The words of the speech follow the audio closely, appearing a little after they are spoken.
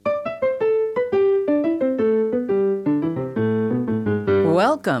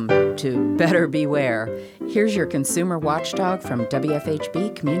Welcome to Better Beware. Here's your consumer watchdog from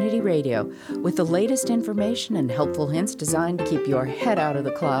WFHB Community Radio with the latest information and helpful hints designed to keep your head out of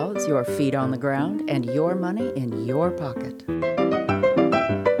the clouds, your feet on the ground, and your money in your pocket.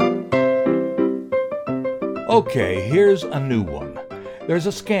 Okay, here's a new one. There's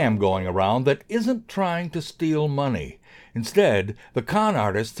a scam going around that isn't trying to steal money. Instead, the con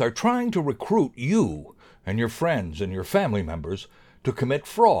artists are trying to recruit you and your friends and your family members to commit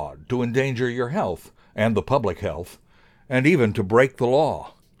fraud, to endanger your health and the public health, and even to break the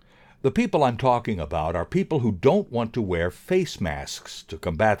law. The people I'm talking about are people who don't want to wear face masks to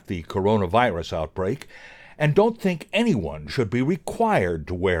combat the coronavirus outbreak and don't think anyone should be required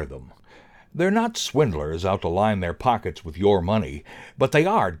to wear them. They're not swindlers out to line their pockets with your money, but they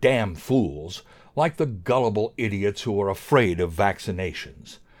are damn fools, like the gullible idiots who are afraid of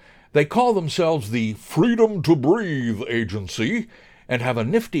vaccinations. They call themselves the Freedom to Breathe Agency and have a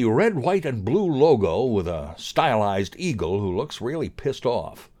nifty red, white, and blue logo with a stylized eagle who looks really pissed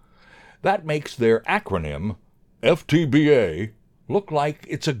off. That makes their acronym, FTBA, look like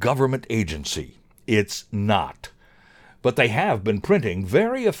it's a government agency. It's not. But they have been printing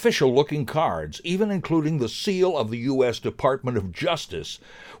very official-looking cards, even including the seal of the U.S. Department of Justice,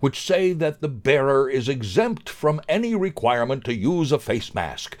 which say that the bearer is exempt from any requirement to use a face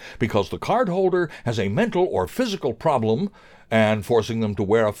mask because the cardholder has a mental or physical problem, and forcing them to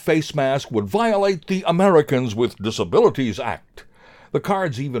wear a face mask would violate the Americans with Disabilities Act. The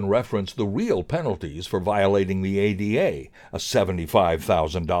cards even reference the real penalties for violating the ADA, a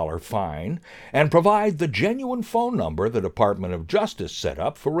 $75,000 fine, and provide the genuine phone number the Department of Justice set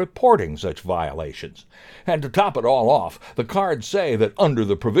up for reporting such violations. And to top it all off, the cards say that under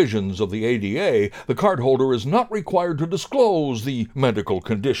the provisions of the ADA, the cardholder is not required to disclose the medical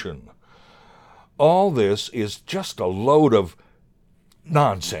condition. All this is just a load of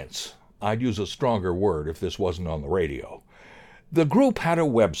nonsense. I'd use a stronger word if this wasn't on the radio. The group had a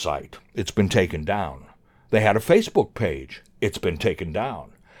website. It's been taken down. They had a Facebook page. It's been taken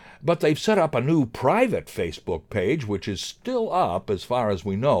down. But they've set up a new private Facebook page, which is still up as far as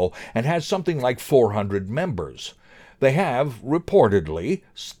we know, and has something like 400 members. They have, reportedly,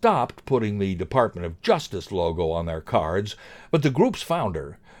 stopped putting the Department of Justice logo on their cards, but the group's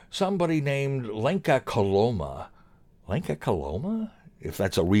founder, somebody named Lenka Koloma, if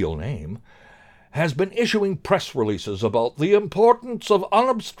that's a real name, has been issuing press releases about the importance of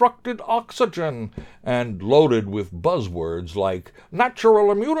unobstructed oxygen and loaded with buzzwords like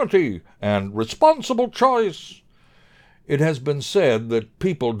natural immunity and responsible choice. It has been said that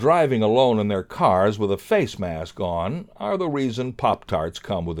people driving alone in their cars with a face mask on are the reason Pop-Tarts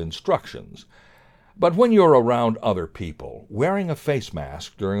come with instructions. But when you're around other people, wearing a face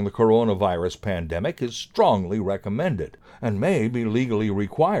mask during the coronavirus pandemic is strongly recommended and may be legally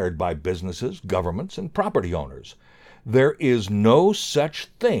required by businesses, governments, and property owners. There is no such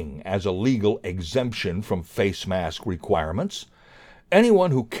thing as a legal exemption from face mask requirements. Anyone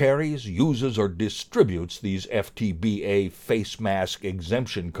who carries, uses, or distributes these FTBA face mask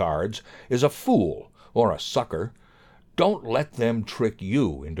exemption cards is a fool or a sucker. Don't let them trick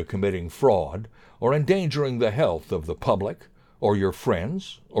you into committing fraud or endangering the health of the public, or your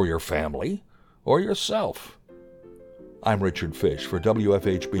friends, or your family, or yourself. I'm Richard Fish for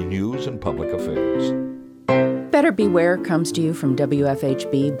WFHB News and Public Affairs. Better Beware comes to you from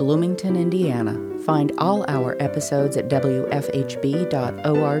WFHB Bloomington, Indiana. Find all our episodes at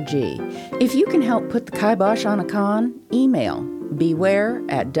WFHB.org. If you can help put the kibosh on a con, email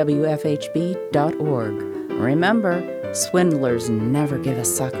beware@WFHB.org. Remember, swindlers never give a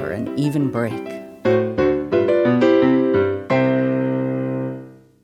sucker an even break.